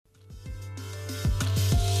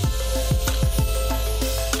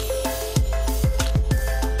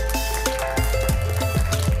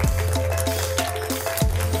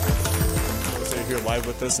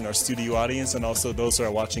with us in our studio audience and also those who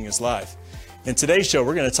are watching us live. In today's show,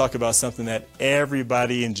 we're going to talk about something that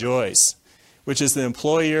everybody enjoys, which is the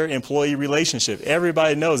employer-employee relationship.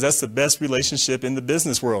 Everybody knows that's the best relationship in the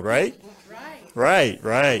business world, right?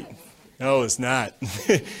 Right. No, it's not.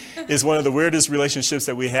 It's one of the weirdest relationships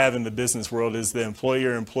that we have in the business world is the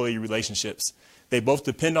employer-employee relationships. They both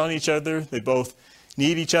depend on each other. They both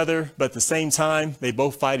need each other, but at the same time, they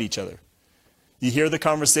both fight each other. You hear the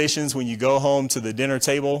conversations when you go home to the dinner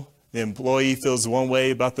table. The employee feels one way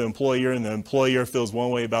about the employer, and the employer feels one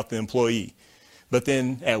way about the employee. But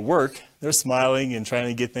then at work, they're smiling and trying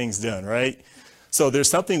to get things done, right? So there's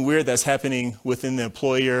something weird that's happening within the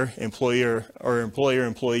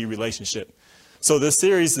employer-employee relationship. So this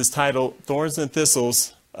series is titled Thorns and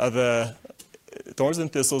Thistles in the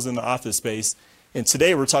office space. And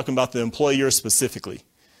today we're talking about the employer specifically.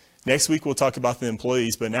 Next week we'll talk about the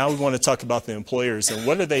employees, but now we want to talk about the employers and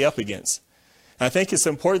what are they up against. And I think it's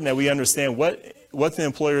important that we understand what the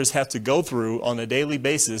employers have to go through on a daily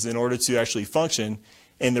basis in order to actually function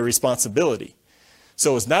in their responsibility.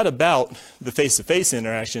 So it's not about the face-to-face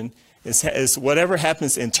interaction. It's whatever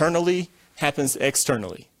happens internally happens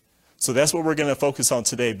externally. So that's what we're going to focus on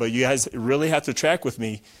today. But you guys really have to track with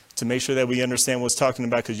me to make sure that we understand what's talking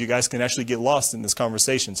about, because you guys can actually get lost in this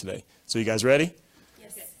conversation today. So you guys ready?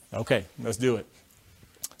 Yes. Okay, let's do it.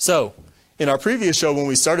 So in our previous show, when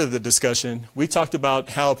we started the discussion, we talked about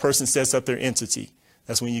how a person sets up their entity.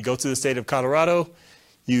 That's when you go to the state of Colorado,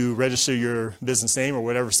 you register your business name or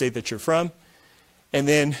whatever state that you're from, and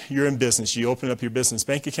then you're in business. You open up your business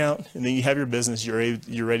bank account, and then you have your business.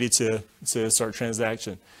 You're ready to start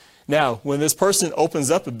transaction. Now, when this person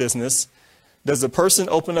opens up a business, does the person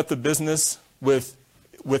open up the business with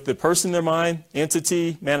the person in their mind,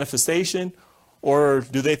 entity, manifestation, or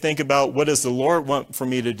do they think about what does the Lord want for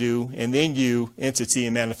me to do, and then you, entity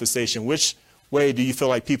and manifestation? Which way do you feel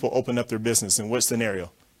like people open up their business, and what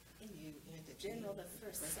scenario?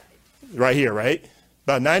 Right here, right?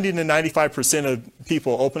 About 90 to 95% of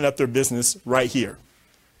people open up their business right here.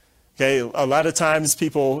 Okay, a lot of times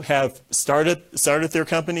people have started their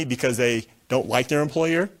company because they don't like their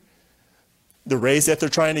employer. The raise that they're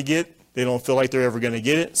trying to get, they don't feel like they're ever going to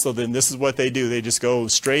get it. So then this is what they do. They just go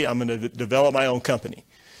straight, I'm going to develop my own company.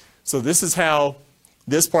 So this is how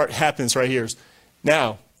this part happens right here.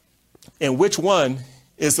 Now, and which one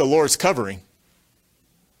is the Lord's covering?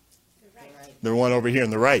 The one over here on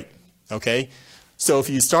the right. Okay, so if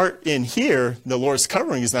you start in here, the Lord's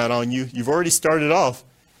covering is not on you. You've already started off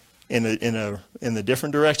in a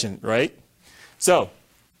different direction, right? So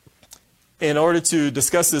in order to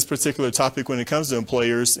discuss this particular topic when it comes to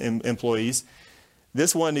employers and employees,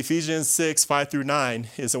 this one, Ephesians 6,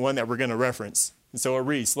 5-9, is the one that we're going to reference. And so it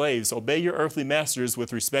reads, slaves, obey your earthly masters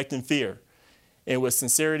with respect and fear, and with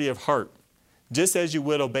sincerity of heart, just as you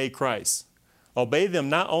would obey Christ. Obey them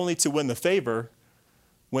not only to win the favor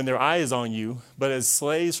when their eye is on you, but as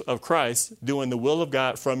slaves of Christ, doing the will of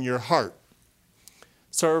God from your heart.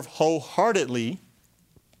 Serve wholeheartedly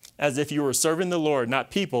as if you were serving the Lord, not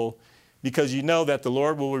people, because you know that the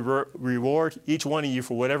Lord will reward each one of you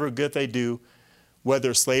for whatever good they do,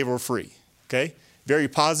 whether slave or free. Okay? Very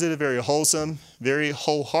positive, very wholesome, very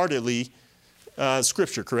wholeheartedly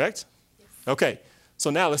scripture, correct? Yes. Okay. So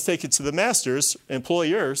now let's take it to the masters,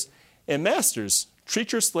 employers, and masters.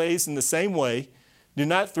 Treat your slaves in the same way. Do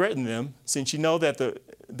not threaten them, since you know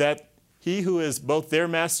that he who is both their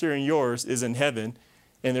master and yours is in heaven,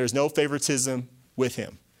 and there is no favoritism with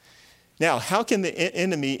him. Now, how can the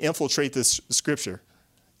enemy infiltrate this scripture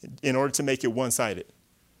in order to make it one-sided?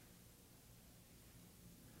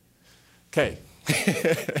 Okay.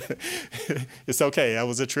 It's okay. That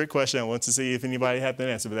was a trick question. I want to see if anybody had an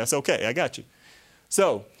answer, but that's okay. I got you.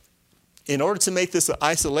 So, in order to make this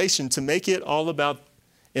isolation, to make it all about,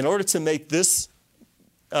 in order to make this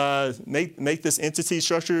make this entity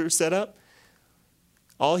structure set up,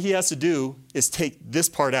 all he has to do is take this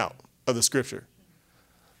part out of the scripture.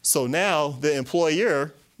 So now the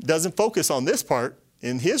employer doesn't focus on this part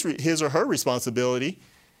in his or her responsibility.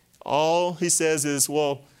 All he says is,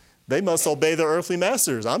 well, they must obey their earthly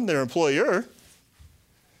masters. I'm their employer.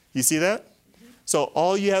 You see that? So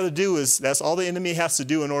all you have to do is, that's all the enemy has to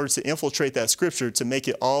do in order to infiltrate that scripture, to make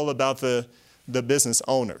it all about the business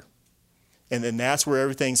owner. And then that's where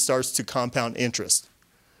everything starts to compound interest.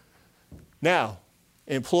 Now,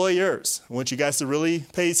 employers, I want you guys to really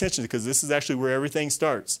pay attention, because this is actually where everything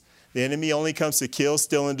starts. The enemy only comes to kill,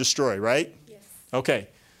 steal, and destroy, right? Yes. Okay.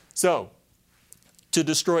 So, to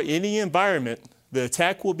destroy any environment, the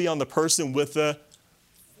attack will be on the person with the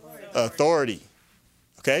authority.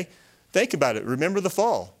 Okay? Think about it. Remember the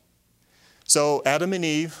fall. So Adam and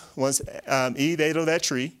Eve, once Eve ate of that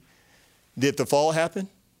tree, did the fall happen?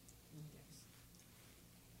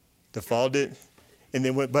 The fall did. And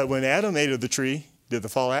then, but when Adam ate of the tree, did the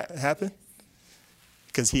fall happen?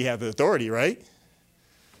 Because he had the authority, right?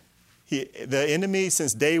 The enemy,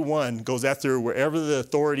 since day one, goes after wherever the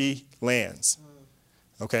authority lands.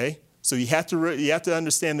 Okay? So you have to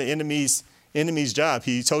understand the enemy's job.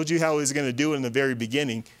 He told you how he's going to do it in the very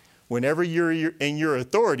beginning. Whenever you're in your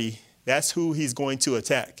authority, that's who he's going to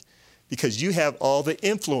attack, because you have all the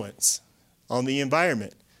influence on the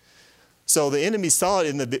environment. So the enemy saw it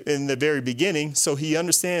in the very beginning, so he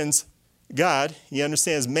understands God, he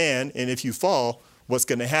understands man, and if you fall, what's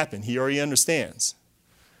going to happen? He already understands.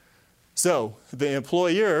 So the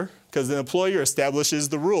employer, because the employer establishes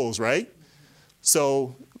the rules, right?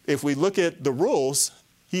 So if we look at the rules,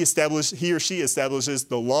 he or she establishes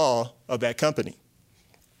the law of that company.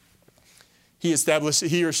 He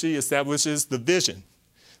or she establishes the vision.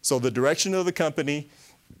 So the direction of the company,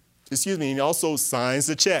 he also signs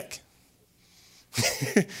the check.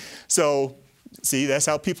 So, see, that's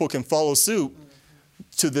how people can follow suit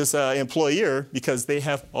to this employer, because they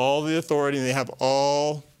have all the authority and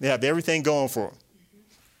they have everything going for them.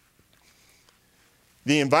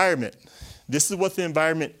 The environment. This is what the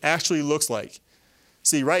environment actually looks like.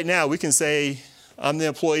 See, right now we can say, I'm the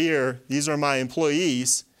employer, these are my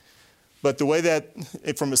employees, but the way that,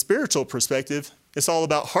 from a spiritual perspective, it's all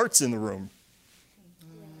about hearts in the room.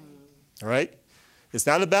 All right? It's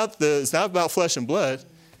not about flesh and blood.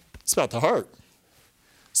 It's about the heart.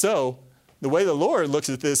 So the way the Lord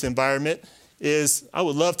looks at this environment is, I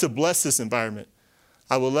would love to bless this environment.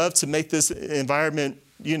 I would love to make this environment,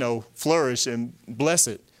 flourish and bless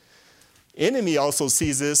it. Enemy also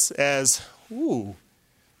sees this as,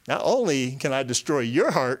 not only can I destroy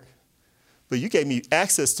your heart, but you gave me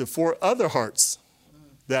access to 4 other hearts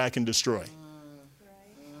that I can destroy.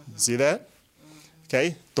 See that?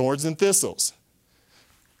 Okay, thorns and thistles.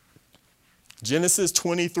 Genesis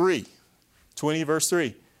 20 verse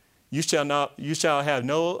 3. You shall have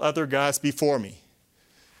no other gods before me.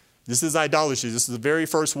 This is idolatry. This is the very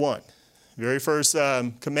first one, very first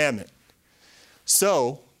commandment.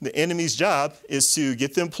 So the enemy's job is to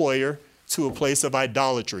get the employer to a place of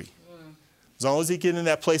idolatry. As long as he gets in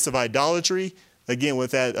that place of idolatry, again,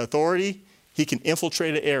 with that authority, he can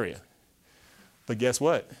infiltrate an area. But guess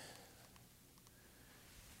what?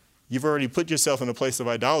 You've already put yourself in a place of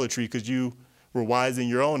idolatry because you were wise in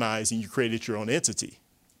your own eyes and you created your own entity.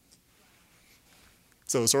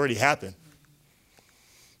 So it's already happened.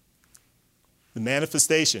 The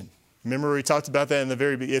manifestation. Remember we talked about that in the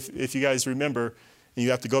very beginning. If you guys remember, and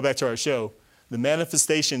you have to go back to our show, the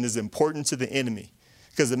manifestation is important to the enemy.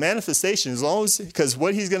 Because the manifestation, because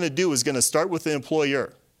what he's going to do is going to start with the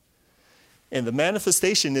employer. And the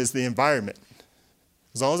manifestation is the environment.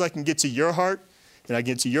 As long as I can get to your heart, and I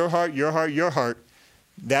get to your heart, your heart, your heart,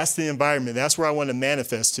 that's the environment. That's where I want to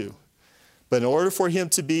manifest to. But in order for him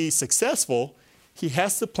to be successful, he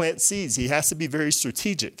has to plant seeds. He has to be very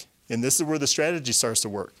strategic. And this is where the strategy starts to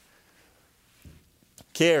work.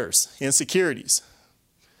 Cares, insecurities.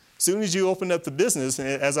 As soon as you open up the business, and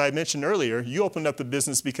as I mentioned earlier, you opened up the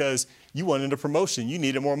business because you wanted a promotion. You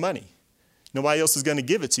needed more money. Nobody else is going to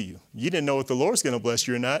give it to you. You didn't know if the Lord's going to bless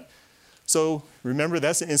you or not. So remember,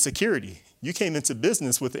 that's an insecurity. You came into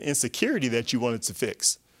business with an insecurity that you wanted to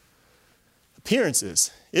fix.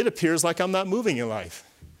 Appearances. It appears like I'm not moving in life.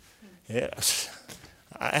 Yeah,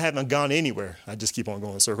 I haven't gone anywhere. I just keep on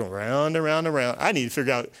going circling around and around and around. I need to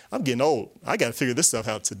figure out, I'm getting old. I got to figure this stuff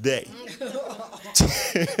out today.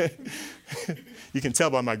 You can tell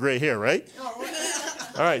by my gray hair, right?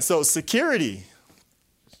 All right, so security.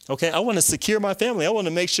 Okay, I want to secure my family. I want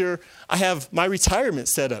to make sure I have my retirement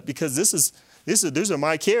set up, because these are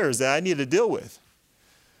my cares that I need to deal with.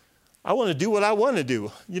 I want to do what I want to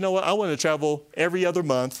do. You know what? I want to travel every other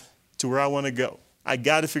month to where I want to go. I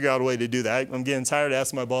got to figure out a way to do that. I'm getting tired of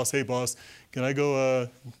asking my boss, hey, boss, can I go,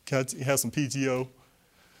 can I have some PTO?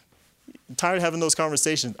 I'm tired of having those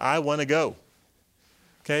conversations. I want to go.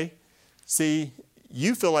 Okay? See,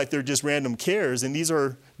 you feel like they're just random cares, and these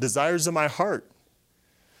are desires of my heart.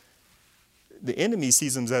 The enemy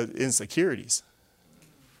sees them as insecurities.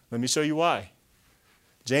 Let me show you why.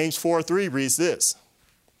 James 4:3 reads this.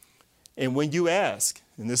 And when you ask,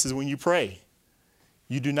 and this is when you pray,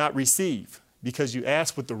 you do not receive, because you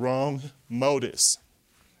ask with the wrong motives,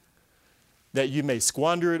 that you may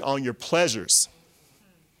squander it on your pleasures.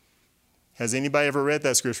 Has anybody ever read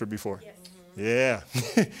that scripture before? Yes.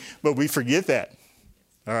 Yeah. But we forget that.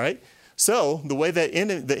 All right? So the way that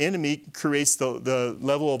the enemy creates the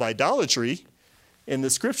level of idolatry in the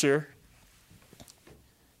scripture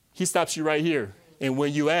He stops you right here. And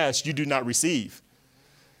when you ask, you do not receive.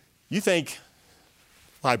 You think,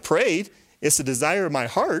 I prayed. It's the desire of my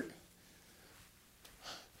heart.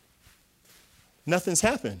 Nothing's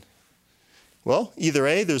happened. Well, either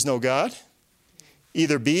A, there's no God.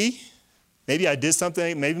 Either B, maybe I did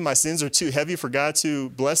something. Maybe my sins are too heavy for God to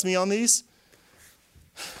bless me on these.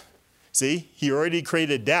 See, he already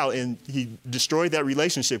created doubt and he destroyed that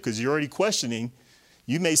relationship because you're already questioning.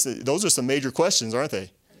 Those are some major questions, aren't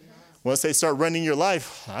they? Once they start running your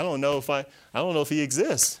life, I don't know if he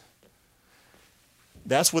exists.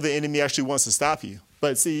 That's where the enemy actually wants to stop you.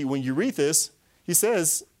 But see, when you read this, he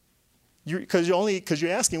says, because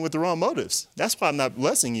you're asking with the wrong motives. That's why I'm not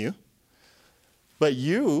blessing you. But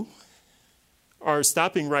you are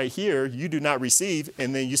stopping right here. You do not receive.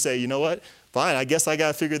 And then you say, you know what? Fine, I guess I got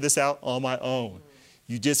to figure this out on my own.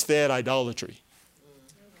 You just fed idolatry.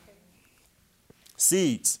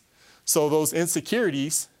 Seeds. So those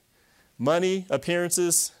insecurities, money,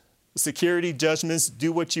 appearances, security, judgments,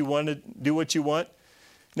 do what you want to do what you want.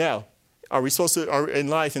 Now, are we supposed to, in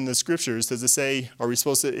life, in the scriptures, does it say, are we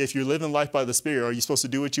supposed to, if you're living life by the Spirit, are you supposed to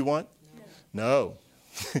do what you want? No.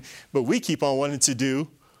 But we keep on wanting to do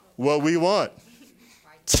what we want.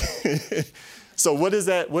 So what is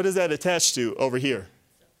that attached to over here?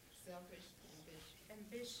 Selfish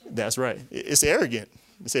ambition. That's right. It's arrogant.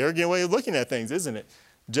 It's an arrogant way of looking at things, isn't it?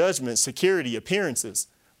 Judgment, security, appearances,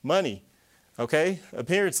 money, okay?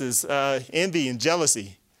 Appearances, envy and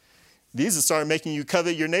jealousy. These will start making you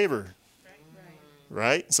covet your neighbor,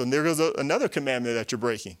 right? So there goes another commandment that you're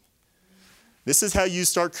breaking. This is how you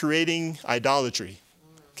start creating idolatry,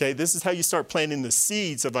 okay? This is how you start planting the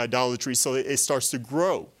seeds of idolatry so it starts to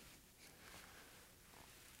grow.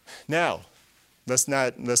 Now, let's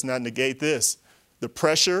not negate this. The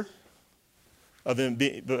pressure of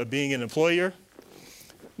being an employer,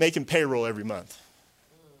 making payroll every month.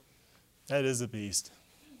 That is a beast.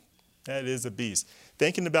 That is a beast.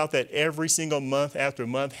 Thinking about that every single month after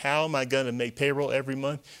month, how am I going to make payroll every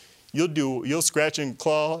month? You'll scratch and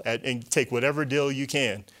claw and take whatever deal you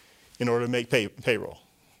can in order to make payroll.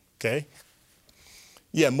 Okay?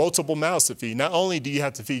 Yeah, multiple mouths to feed. Not only do you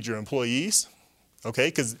have to feed your employees, okay,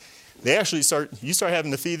 because they actually you start having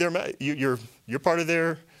to feed their, you're part of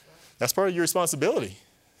that's part of your responsibility.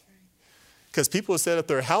 Because people have set up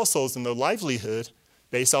their households and their livelihood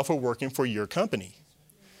based off of working for your company.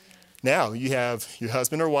 Now, you have your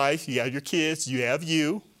husband or wife, you have your kids, you have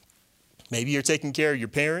you. Maybe you're taking care of your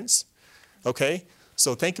parents, okay?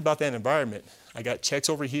 So think about that environment. I got checks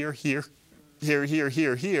over here, here, here, here,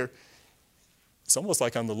 here, here. It's almost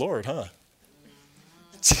like I'm the Lord, huh?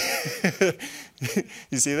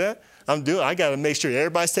 You see that? I got to make sure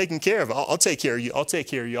everybody's taken care of. I'll take care of you. I'll take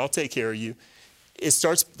care of you. I'll take care of you. It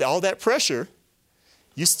starts, all that pressure,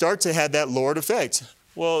 you start to have that Lord effect.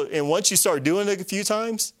 Well, and once you start doing it a few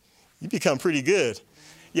times, you become pretty good.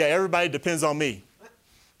 Yeah, everybody depends on me.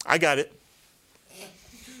 I got it.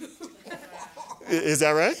 Is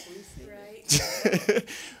that right?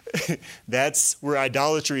 Right. That's where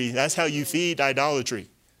idolatry, that's how you feed idolatry.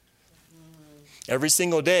 Every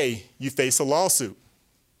single day, you face a lawsuit.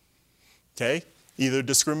 Okay? Either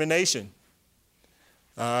discrimination,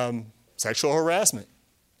 sexual harassment.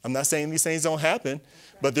 I'm not saying these things don't happen,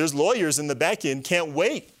 but there's lawyers in the back end can't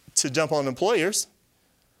wait to jump on employers.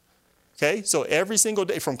 Okay? So every single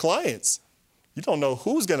day from clients, you don't know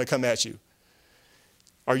who's going to come at you.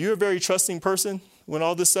 Are you a very trusting person when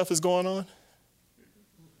all this stuff is going on?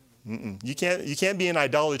 You can't be in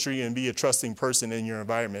idolatry and be a trusting person in your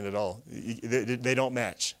environment at all. They don't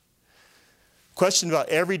match. Question about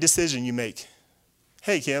every decision you make.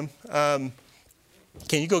 Hey, Kim, can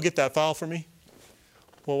you go get that file for me?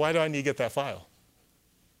 Well, why do I need to get that file?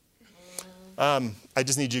 I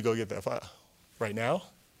just need you to go get that file. Right now?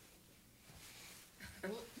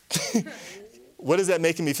 What is that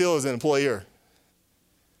making me feel as an employer?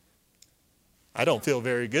 I don't feel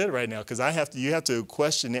very good right now because you have to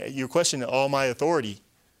question it. You're questioning all my authority.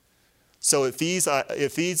 So it feeds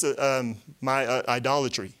my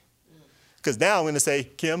idolatry. Because now I'm going to say,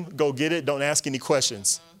 Kim, go get it. Don't ask any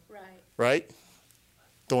questions. Right?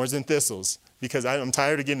 Thorns and Thistles. Because I'm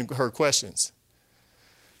tired of getting her questions.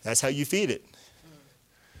 That's how you feed it.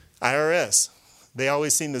 IRS. They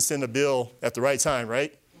always seem to send a bill at the right time,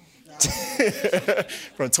 right?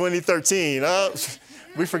 From 2013.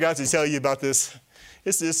 We forgot to tell you about this.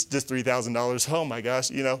 It's just $3,000. Oh, my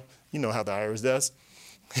gosh. You know how the IRS does.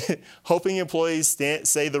 Hoping employees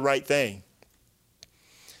say the right thing.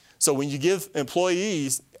 So when you give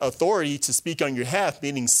employees authority to speak on your behalf,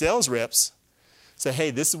 meaning sales reps, say,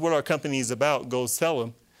 hey, this is what our company is about. Go tell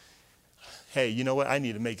them, hey, you know what? I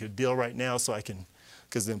need to make a deal right now so I can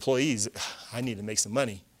because the employees, I need to make some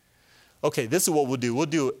money. Okay, this is what we'll do. We'll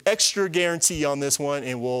do an extra guarantee on this one,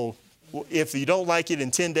 and if you don't like it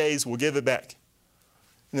in 10 days, we'll give it back.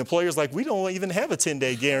 And the employer's like, we don't even have a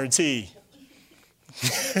 10-day guarantee.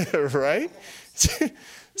 Right?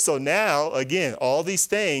 So now, again, all these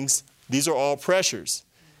things, these are all pressures.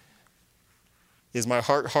 Is my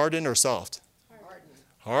heart hardened or soft?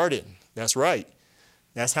 Hardened. That's right.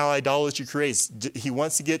 That's how idolatry creates. He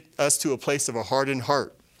wants to get us to a place of a hardened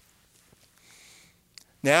heart.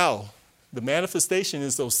 Now, the manifestation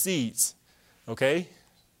is those seeds. Okay?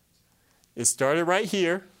 It started right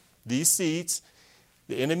here. These seeds.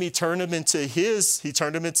 The enemy turned them into he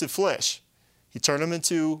turned them into flesh. He turned them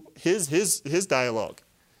into his dialogue.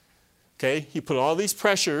 Okay? He put all these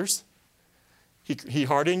pressures. He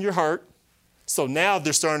hardened your heart. So now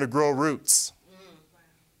they're starting to grow roots.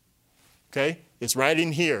 Okay? It's right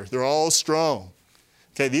in here. They're all strong.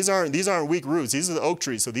 Okay, these aren't weak roots. These are the oak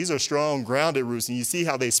trees. So these are strong, grounded roots. And you see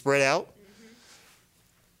how they spread out?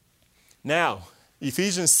 Now,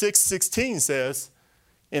 Ephesians 6:16 says,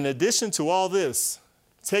 in addition to all this,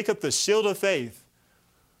 take up the shield of faith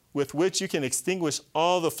with which you can extinguish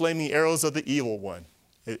all the flaming arrows of the evil one.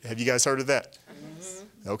 Have you guys heard of that?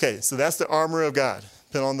 Okay, so that's the armor of God.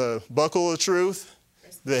 Put on the buckle of truth,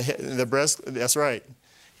 the breast, that's right.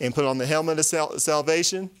 And put on the helmet of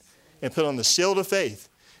salvation, and put on the shield of faith.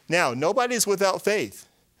 Now, nobody's without faith.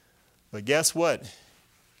 But guess what?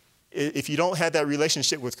 If you don't have that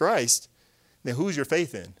relationship with Christ, then who's your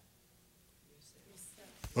faith in?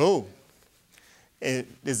 Oh. And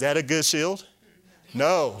is that a good shield?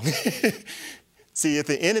 No. See, if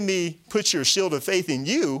the enemy puts your shield of faith in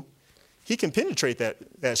you, he can penetrate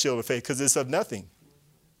that shield of faith because it's of nothing.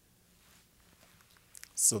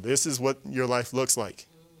 So this is what your life looks like.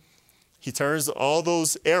 He turns all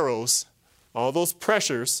those arrows, all those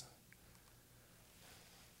pressures,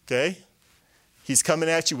 okay? He's coming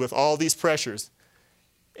at you with all these pressures.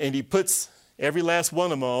 And he puts every last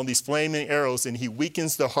one of them on these flaming arrows, and he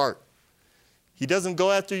weakens the heart. He doesn't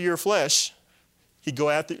go after your flesh. He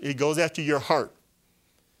goes after your heart.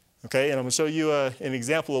 Okay, and I'm going to show you an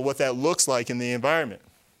example of what that looks like in the environment.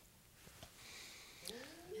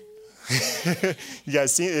 You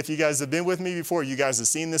guys see, if you guys have been with me before, you guys have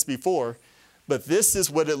seen this before. But this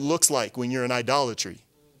is what it looks like when you're in idolatry.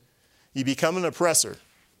 You become an oppressor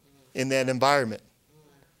in that environment.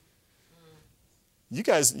 You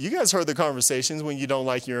guys heard the conversations when you don't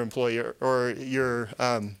like your employer or your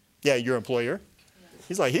employer.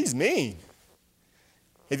 He's like, he's mean.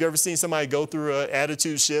 Have you ever seen somebody go through an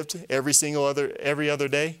attitude shift every other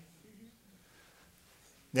day?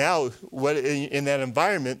 Now, in that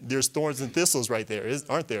environment, there's thorns and thistles right there,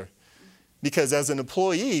 aren't there? Because as an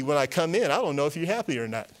employee, when I come in, I don't know if you're happy or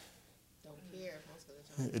not. Don't care most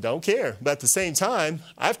of the time. I don't care. But at the same time,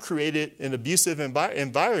 I've created an abusive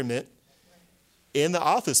environment in the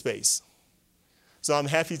office space. So I'm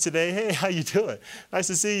happy today. Hey, how you doing? Nice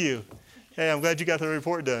to see you. Hey, I'm glad you got the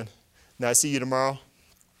report done. Now I see you tomorrow.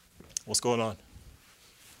 What's going on?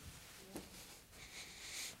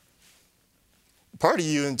 Part of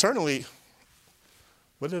you internally,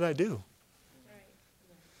 what did I do?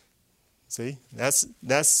 See, that's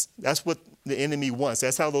what the enemy wants.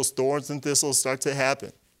 That's how those thorns and thistles start to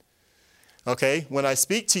happen. Okay, when I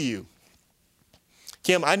speak to you,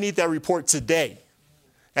 Kim, I need that report today.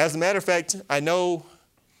 As a matter of fact, I don't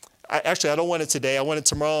want it today. I want it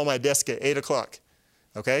tomorrow on my desk at 8 o'clock.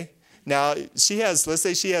 Okay? Now, let's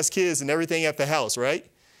say she has kids and everything at the house, right?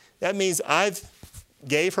 That means I've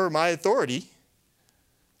gave her my authority.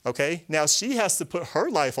 Okay? Now, she has to put her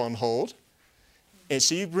life on hold, and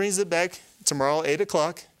she brings it back tomorrow, 8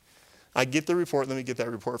 o'clock. I get the report. Let me get that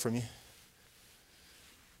report from you.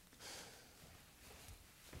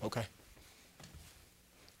 Okay.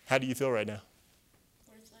 How do you feel right now?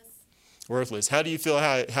 Worthless. How do you feel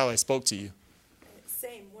how I spoke to you?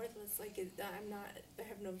 Same, worthless. Like I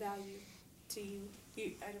have no value to you.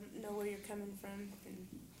 I don't know where you're coming from and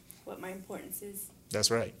what my importance is. That's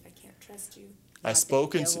right. I can't trust you. I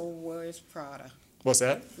spoke and the devil wears Prada. What's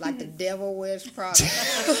that? Like the devil wears Prada.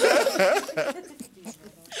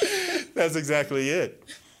 That's exactly it.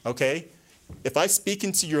 Okay? If I speak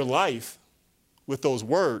into your life with those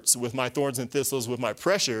words, with my thorns and thistles, with my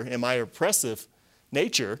pressure and my oppressive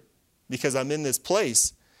nature, because I'm in this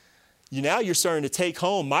place, you're starting to take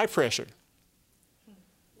home my pressure.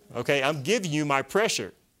 Okay? I'm giving you my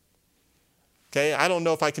pressure. Okay? I don't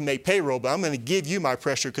know if I can make payroll, but I'm going to give you my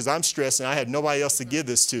pressure because I'm stressed and I had nobody else to give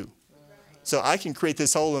this to. So I can create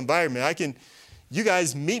this whole environment. You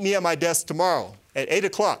guys meet me at my desk tomorrow at 8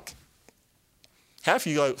 o'clock. Half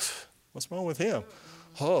of you are like, what's wrong with him?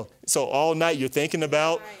 Oh, so all night you're thinking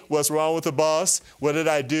about what's wrong with the boss. What did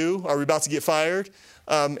I do? Are we about to get fired?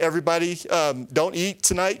 Everybody, don't eat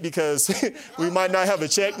tonight because we might not have a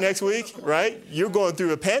check next week, right? You're going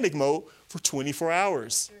through a panic mode for 24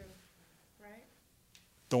 hours. True. Right?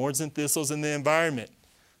 Thorns and thistles in the environment.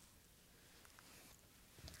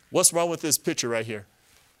 What's wrong with this picture right here?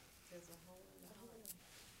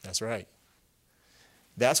 That's right.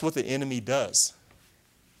 That's what the enemy does.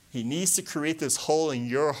 He needs to create this hole in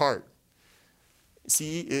your heart.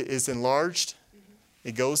 See, it's enlarged.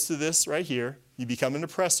 It goes to this right here. You become an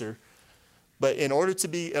oppressor. But in order to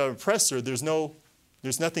be an oppressor, there's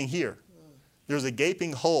nothing here. There's a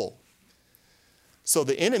gaping hole. So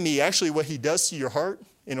the enemy, actually what he does to your heart,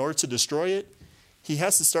 in order to destroy it, he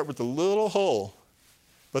has to start with a little hole.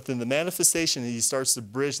 But then the manifestation, he starts to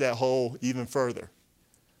bridge that hole even further.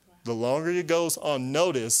 The longer it goes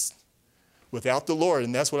unnoticed, without the Lord,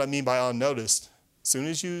 and that's what I mean by unnoticed, as soon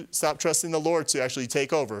as you stop trusting the Lord to actually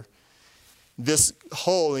take over, this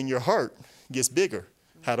hole in your heart gets bigger.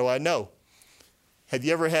 How do I know? Have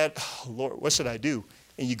you ever had, oh, Lord, what should I do?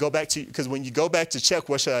 And you go back to, because when you go back to check,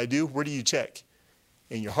 what should I do? Where do you check?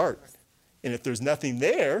 In your heart. And if there's nothing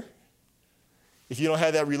there, if you don't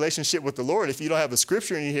have that relationship with the Lord, if you don't have a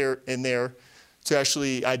scripture in there to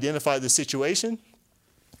actually identify the situation,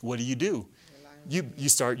 what do?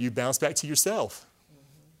 You bounce back to yourself.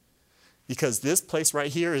 Because this place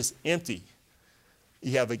right here is empty.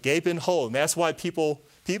 You have a gaping hole. And that's why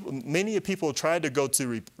many people try to go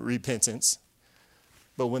to repentance.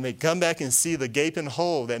 But when they come back and see the gaping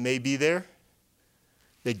hole that may be there,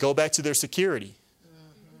 they go back to their security.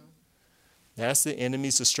 That's the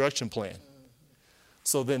enemy's destruction plan.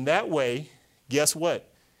 So then that way, guess what?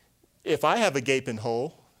 If I have a gaping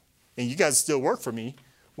hole and you guys still work for me,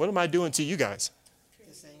 what am I doing to you guys?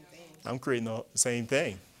 The same thing. I'm creating the same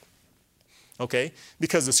thing. Okay?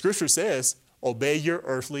 Because the scripture says, obey your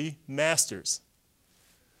earthly masters.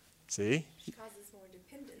 See? Which causes more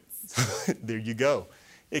dependence. There you go.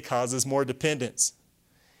 It causes more dependence.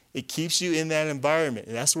 It keeps you in that environment.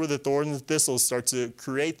 And that's where the thorns and thistles start to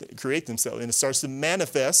create themselves. And it starts to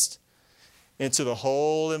manifest into the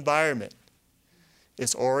whole environment.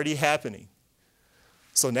 It's already happening.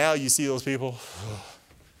 So now you see those people,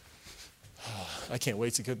 I can't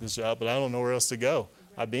wait to get this job, but I don't know where else to go.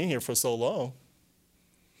 I've been here for so long.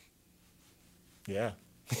 Yeah.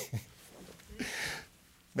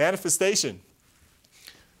 Manifestation.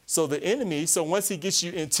 So the enemy, once he gets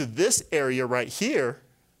you into this area right here,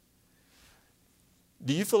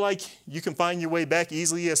 do you feel like you can find your way back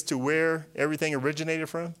easily as to where everything originated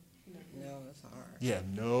from? No, it's hard. You have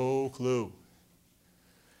no clue.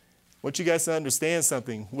 I want you guys to understand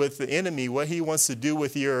something. With the enemy, what he wants to do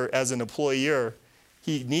with you as an employer,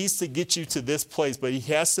 he needs to get you to this place, but he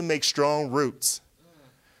has to make strong roots.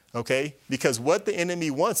 Okay? Because what the enemy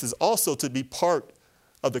wants is also to be part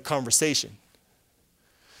of the conversation.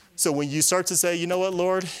 So when you start to say, you know what,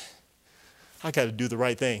 Lord, I got to do the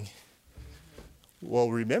right thing.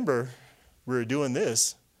 Well, remember, we're doing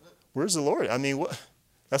this. Where's the Lord? I mean,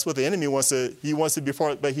 that's what the enemy wants to, he wants to be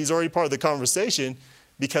part, but he's already part of the conversation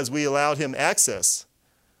because we allowed him access.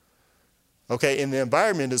 Okay, and the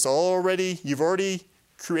environment is you've already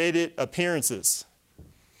created appearances.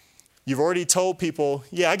 You've already told people,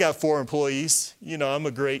 yeah, I got 4 employees. You know, I'm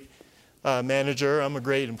a great manager. I'm a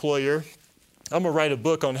great employer. I'm going to write a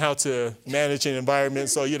book on how to manage an environment.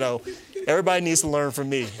 So, you know, everybody needs to learn from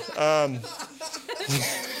me.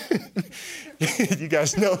 You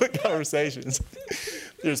guys know the conversations.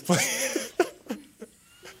 There's plenty.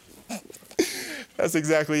 That's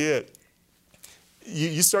exactly it.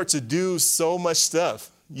 You start to do so much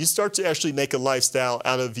stuff. You start to actually make a lifestyle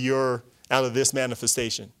out of this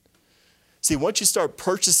manifestation. See, once you start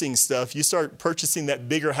purchasing stuff, you start purchasing that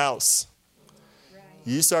bigger house. Right.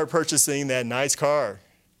 You start purchasing that nice car.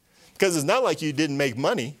 Because it's not like you didn't make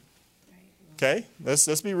money. Okay?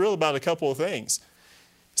 Let's be real about a couple of things.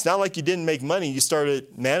 It's not like you didn't make money. You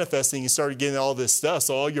started manifesting. You started getting all this stuff.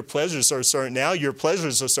 So all your pleasures are starting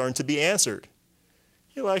to be answered.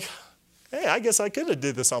 You're like, hey, I guess I could have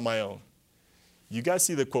did this on my own. You guys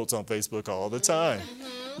see the quotes on Facebook all the time.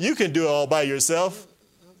 Mm-hmm. You can do it all by yourself.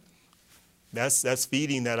 That's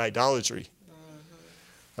feeding that idolatry.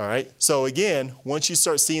 Mm-hmm. All right. So again, once you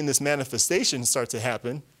start seeing this manifestation start to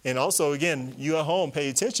happen, and also again, you at home pay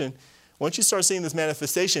attention. Once you start seeing this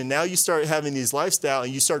manifestation, now you start having these lifestyle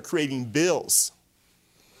and you start creating bills.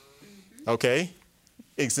 Mm-hmm. Okay?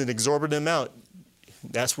 It's an exorbitant amount.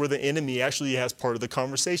 That's where the enemy actually has part of the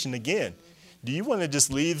conversation again. Mm-hmm. Do you want to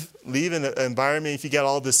just leave an environment if you got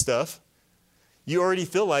all this stuff? You already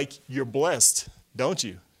feel like you're blessed, don't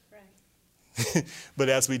you? Right. But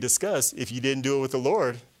as we discussed, if you didn't do it with the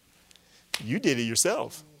Lord, you did it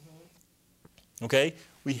yourself. Okay?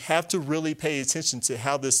 We have to really pay attention to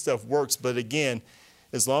how this stuff works. But again,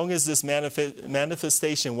 as long as this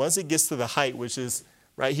manifestation, once it gets to the height, which is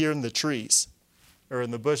right here in the trees or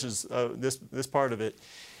in the bushes, this part of it,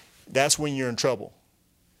 that's when you're in trouble.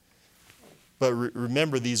 But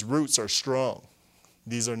remember, these roots are strong.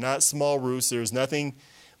 These are not small roots. There's nothing.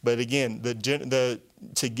 But again,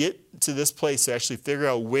 to get to this place, to actually figure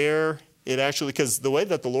out where it actually, because the way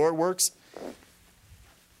that the Lord works,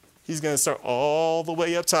 he's going to start all the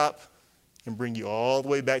way up top and bring you all the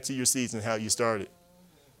way back to your seeds and how you started.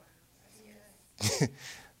 The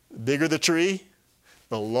bigger the tree,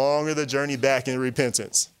 the longer the journey back in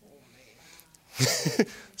repentance.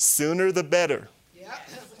 Sooner the better.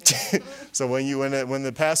 So when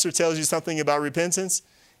the pastor tells you something about repentance,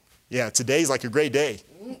 yeah, today's like a great day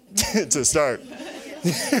to start.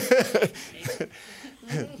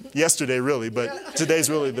 Yesterday, really, but today's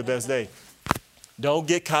really the best day. Don't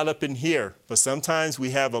get caught up in here. But sometimes we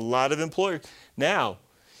have a lot of employers. Now,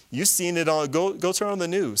 you've seen it on, go turn on the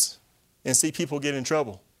news and see people get in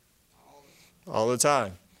trouble all the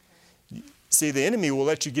time. See, the enemy will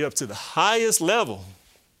let you get up to the highest level.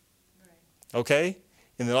 Okay?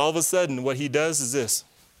 And then all of a sudden, what he does is this.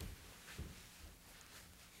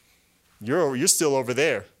 You're still over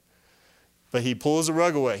there. But he pulls the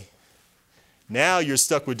rug away. Now you're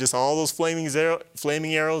stuck with just all those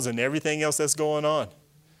flaming arrows and everything else that's going on.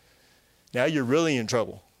 Now you're really in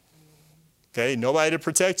trouble. Okay? Nobody to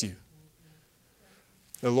protect you.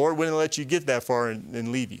 The Lord wouldn't let you get that far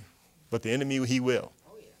and leave you. But the enemy, he will.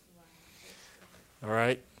 All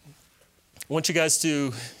right? I want you guys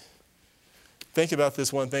to think about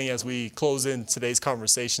this one thing as we close in today's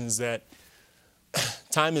conversations, that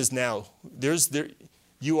time is now.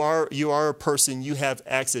 You are a person, you have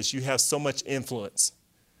access, you have so much influence.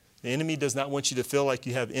 The enemy does not want you to feel like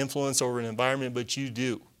you have influence over an environment, but you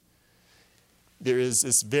do.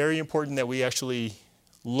 It's very important that we actually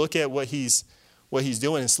look at what he's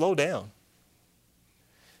doing and slow down.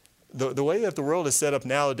 The way that the world is set up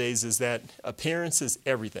nowadays is that appearance is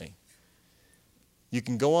everything. You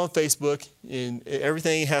can go on Facebook and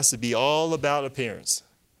everything has to be all about appearance.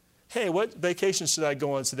 Hey, what vacation should I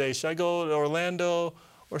go on today? Should I go to Orlando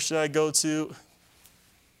or should I go to?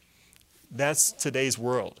 That's today's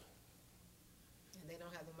world. And they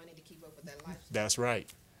don't have the money to keep up with that lifestyle. That's right.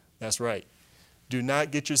 That's right. Do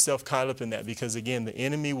not get yourself caught up in that, because again, the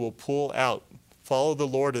enemy will pull out. Follow the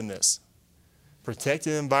Lord in this. Protect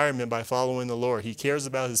the environment by following the Lord. He cares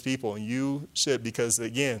about his people, and you should, because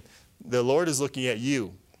again, the Lord is looking at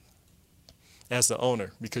you as the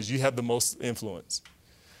owner because you have the most influence.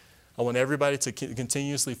 I want everybody to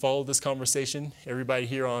continuously follow this conversation. Everybody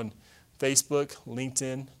here on Facebook,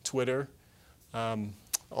 LinkedIn, Twitter,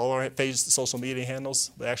 all our social media handles.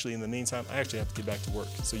 But actually, in the meantime, I actually have to get back to work.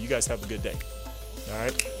 So you guys have a good day. All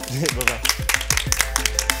right? Bye-bye.